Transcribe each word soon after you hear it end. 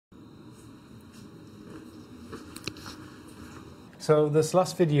So this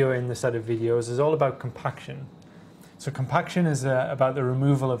last video in the set of videos is all about compaction. So compaction is about the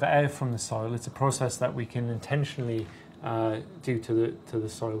removal of air from the soil. It's a process that we can intentionally do to the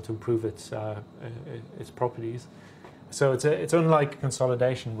soil to improve its properties. So it's unlike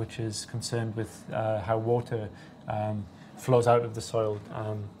consolidation, which is concerned with how water flows out of the soil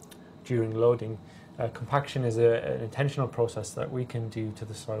during loading. Compaction is an intentional process that we can do to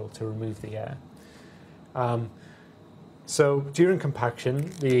the soil to remove the air. So during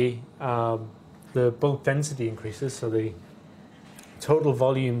compaction, the bulk density increases, so the total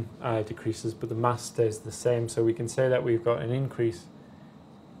volume decreases, but the mass stays the same. So we can say that we've got an increase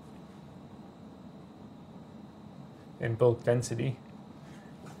in bulk density.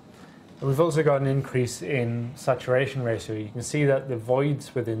 And we've also got an increase in saturation ratio. You can see that the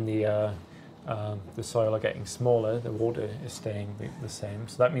voids within the soil are getting smaller, the water is staying the same.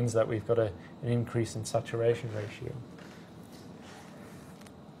 So that means that we've got an increase in saturation ratio.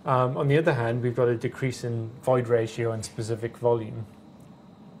 On the other hand, we've got a decrease in void ratio and specific volume.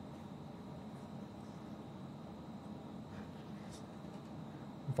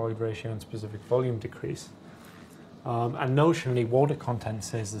 Void ratio and specific volume decrease. And notionally, water content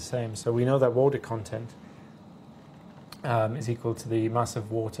stays the same. So we know that water content is equal to the mass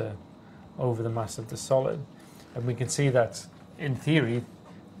of water over the mass of the solid. And we can see that, in theory,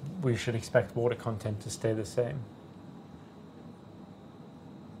 we should expect water content to stay the same.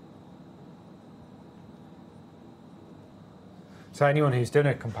 So anyone who's done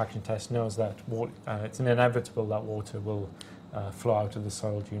a compaction test knows that it's inevitable that water will flow out of the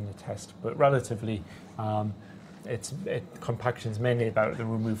soil during the test. But relatively, compaction is mainly about the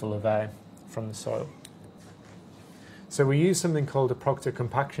removal of air from the soil. So we use something called a Proctor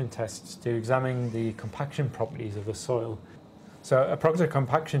compaction test to examine the compaction properties of the soil. So a Proctor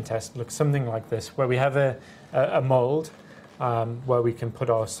compaction test looks something like this, where we have a mould where we can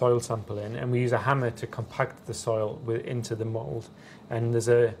put our soil sample in, and we use a hammer to compact the soil into the mould. And there's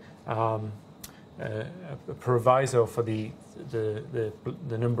a proviso for the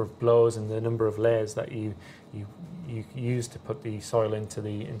number of blows and the number of layers that you use to put the soil into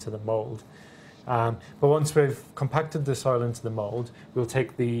the mould. But once we've compacted the soil into the mould, we'll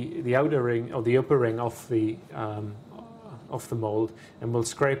take the outer ring or the upper ring off the mould, and we'll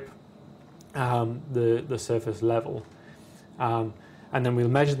scrape the surface level. And then we'll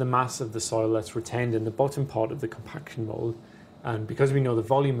measure the mass of the soil that's retained in the bottom part of the compaction mould. And because we know the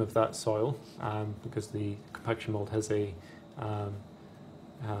volume of that soil, because the compaction mould has a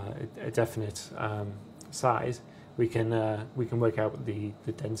definite size, we can work out the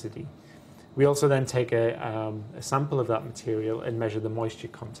density. We also then take a sample of that material and measure the moisture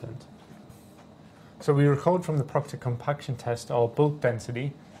content. So we record from the Proctor compaction test our bulk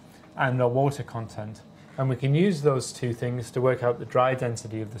density and our water content. And we can use those two things to work out the dry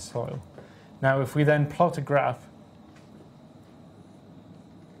density of the soil. Now, if we then plot a graph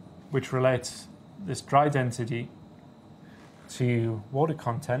which relates this dry density to water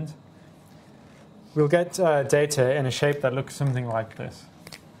content, we'll get data in a shape that looks something like this.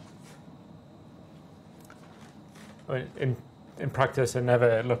 In practice, it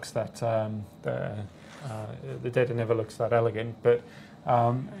never looks that the data never looks that elegant, but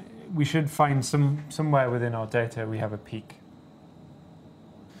we should find somewhere within our data we have a peak.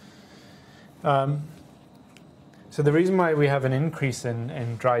 So the reason why we have an increase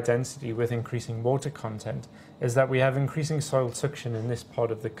in dry density with increasing water content is that we have increasing soil suction in this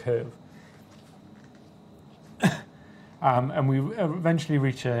part of the curve. And we eventually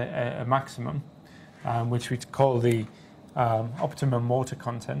reach a maximum, which we call the optimum water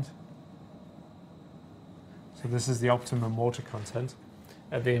content. So this is the optimum water content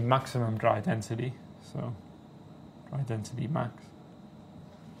at the maximum dry density, so dry density max.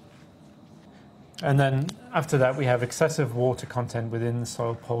 And then after that we have excessive water content within the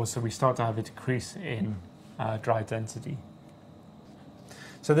soil pores, so we start to have a decrease in dry density.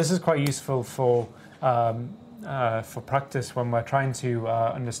 So this is quite useful for practice when we're trying to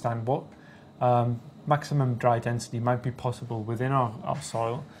understand what maximum dry density might be possible within our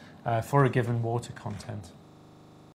soil for a given water content.